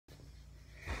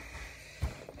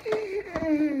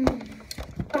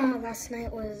Oh, last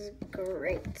night was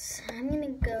great. I'm gonna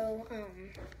go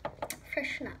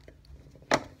freshen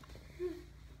up.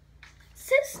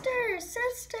 Sister!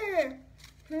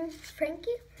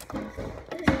 Frankie?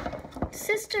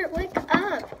 Sister, wake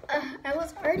up! I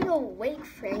was already awake,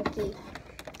 Frankie.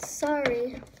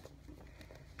 Sorry.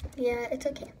 Yeah, it's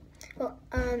okay. Well,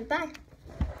 bye.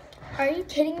 Are you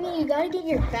kidding me? You gotta get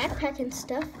your backpack and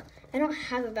stuff. I don't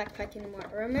have a backpack anymore.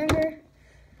 Remember?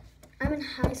 I'm in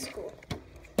high school.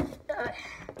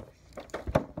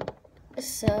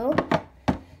 So,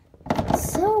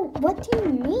 what do you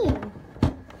mean?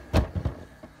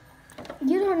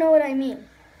 You don't know what I mean.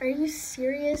 Are you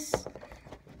serious?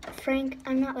 Frank,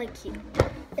 I'm not like you.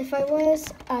 If I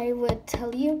was, I would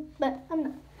tell you, but I'm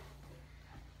not.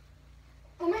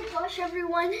 Oh my gosh,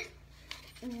 everyone.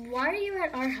 Why are you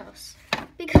at our house?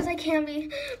 Because I can't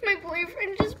be. My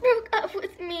boyfriend just broke up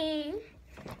with me.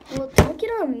 Well, don't get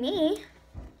on me.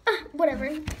 Whatever.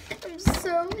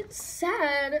 It's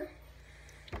sad.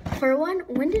 For one,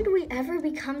 when did we ever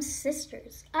become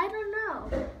sisters? I don't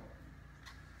know.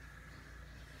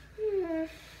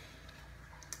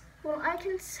 Well, I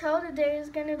can tell today is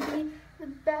gonna be the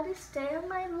baddest day of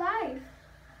my life.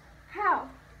 How?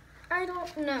 I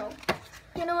don't know.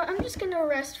 You know what? I'm just gonna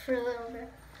rest for a little bit.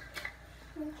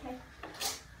 Okay.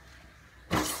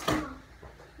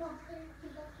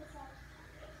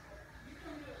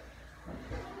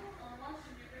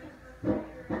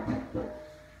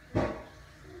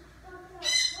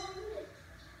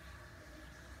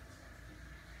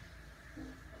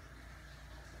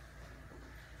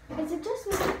 Is it just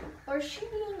me, or is she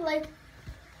being, like,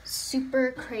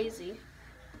 super crazy?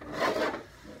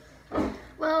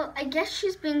 Well, I guess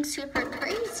she's being super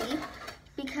crazy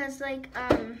because, like,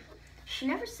 she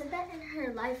never said that in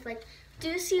her life. Like,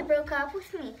 Deucey broke up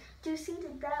with me. Deucey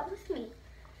did that with me.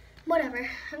 Whatever.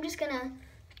 I'm just gonna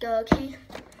go, okay?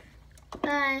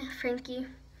 Bye, Frankie.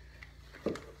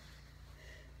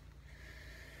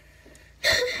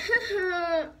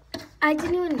 I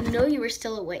didn't even know you were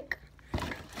still awake.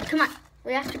 Come on,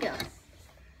 we have to go.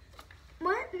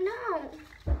 What? No.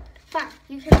 Fine,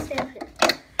 you can stay up here.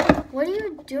 What are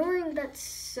you doing that's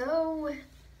so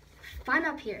fun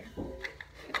up here?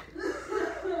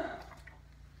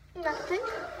 Nothing.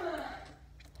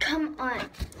 Come on.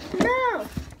 No.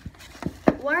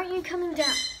 Why aren't you coming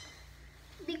down?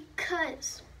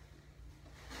 Because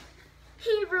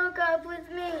he broke up with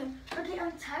me. Okay,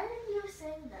 I'm tired of you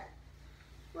saying that.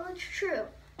 Well, it's true.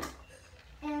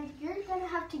 And you're gonna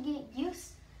have to get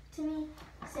used to me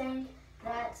saying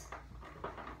that.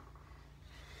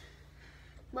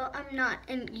 Well, I'm not.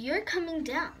 And you're coming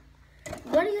down.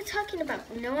 What are you talking about?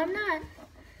 No, I'm not.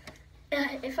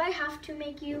 If I have to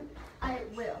make you, I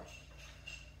will.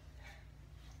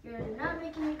 You're not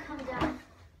making me come down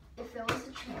if there was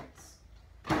a chance.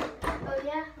 Oh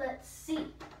yeah? Let's see.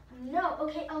 No,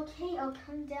 okay, I'll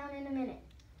come down in a minute.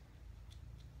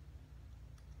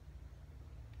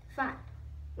 Fine.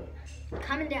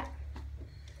 Coming down.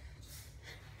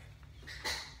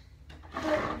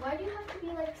 But why do you have to be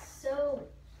like so...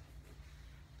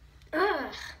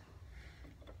 Ugh.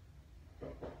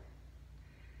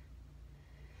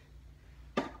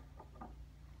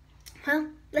 Well,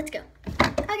 let's go.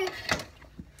 Okay.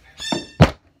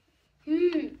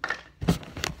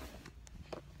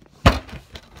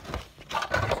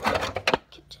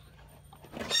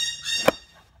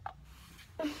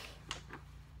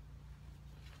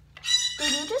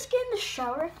 Did you just get in the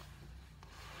shower?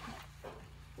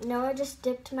 No, I just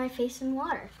dipped my face in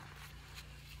water.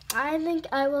 I think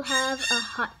I will have a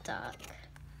hot dog.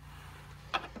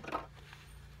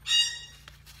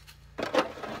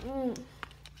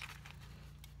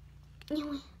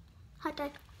 Anyway, hot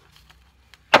dog.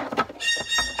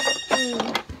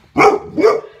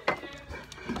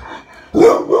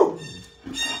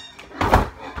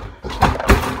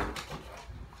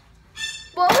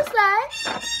 What was that?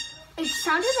 It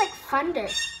sounded like thunder.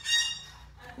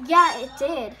 Yeah, it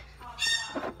did.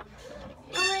 Oh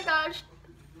my gosh.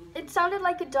 It sounded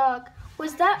like a dog.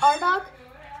 Was that our dog?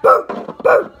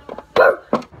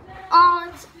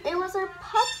 Oh, it was our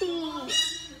puppy.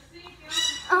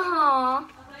 Aww.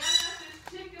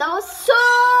 That was so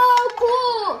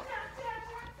cool.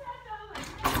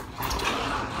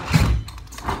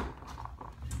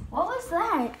 What was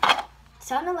that? It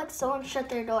sounded like someone shut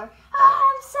their door. Oh,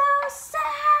 I'm so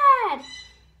sad.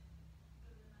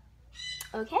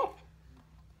 Okay.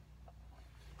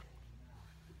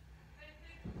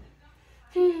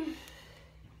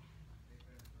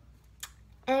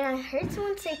 And I heard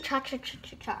someone say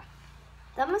cha-cha-cha-cha-cha.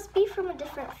 That must be from a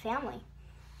different family.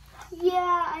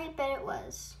 Yeah, I bet it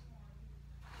was.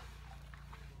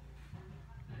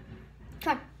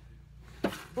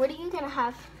 What are you gonna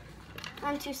have?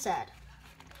 I'm too sad.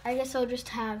 I guess I'll just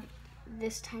have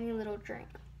this tiny little drink.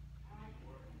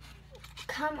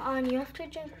 Come on, you have to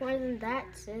drink more than that,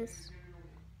 sis.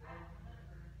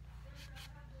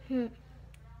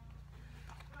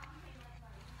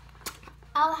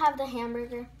 I'll have the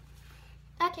hamburger.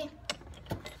 Okay.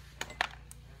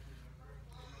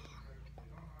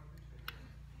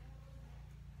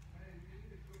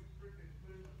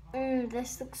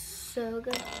 This looks so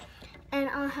good. And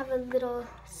I'll have a little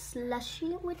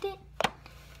slushy with it.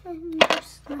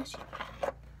 Slushy.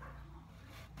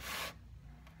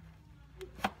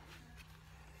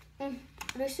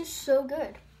 This is so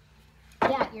good.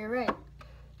 Yeah, you're right.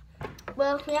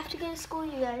 Well, we have to get to school,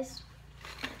 you guys.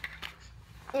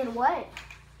 In what?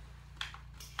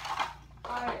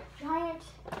 Our giant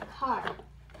car.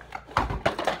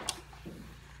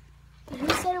 Who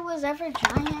said it was ever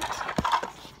giant?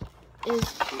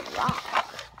 Is rock.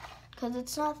 Because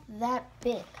it's not that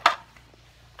big.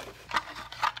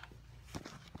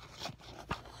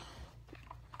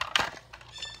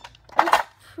 It's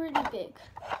pretty big.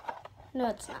 No,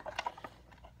 it's not.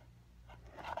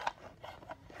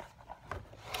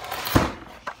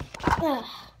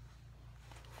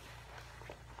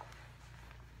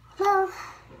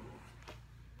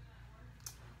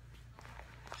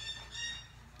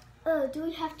 Well, do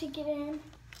we have to get in?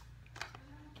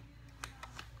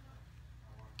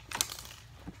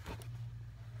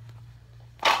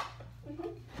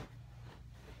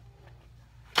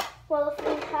 Well, if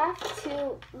we have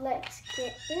to, let's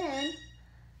get in.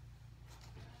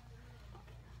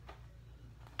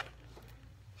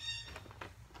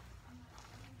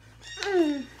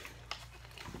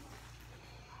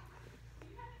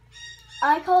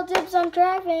 I call dibs on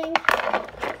driving.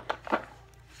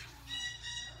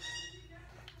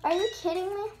 Are you kidding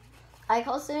me? I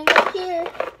call sitting right here.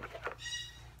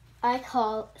 I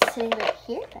call sitting right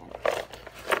here then.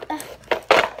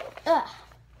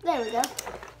 There we go.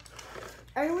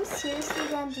 Are we seriously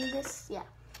gonna do this? Yeah.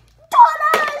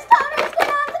 Thomas, get out of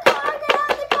the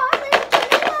car, let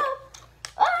me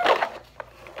go.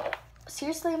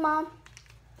 Seriously, Mom?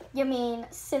 You mean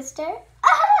sister?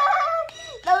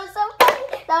 That was so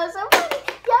funny. That was so funny.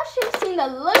 Y'all should have seen the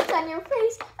looks on your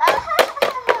face.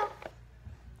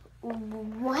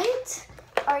 What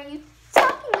are you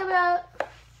talking about?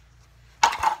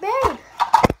 Babe.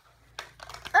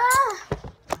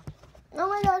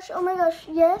 Oh my gosh,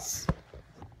 yes?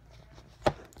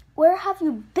 Where have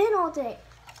you been all day?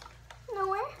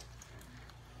 Nowhere?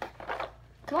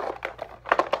 Come on.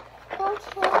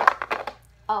 Okay.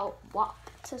 I'll walk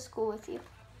to school with you.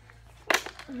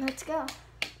 Let's go.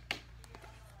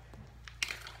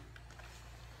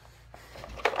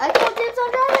 I call dibs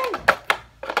on driving.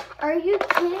 Are you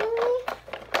kidding me?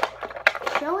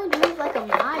 She only drove like a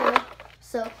mile,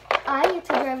 so I get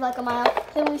to drive like a mile,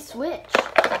 then we switch.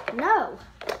 No,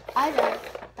 I drive.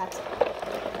 That's it.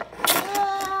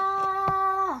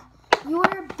 You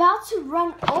were about to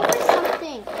run over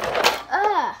something.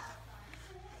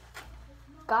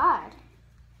 God.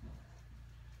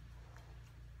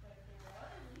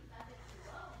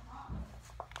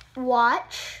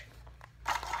 Watch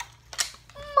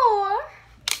more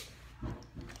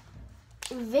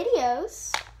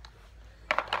videos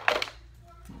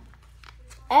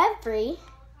every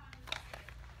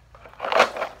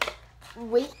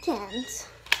weekend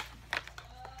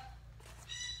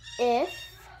if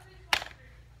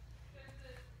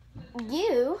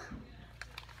you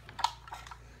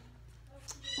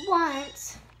want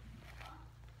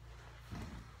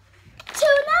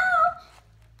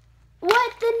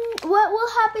to know what will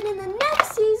happen in the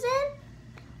next season,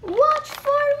 watch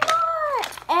for more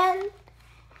and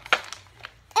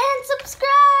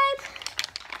subscribe.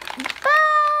 Bye.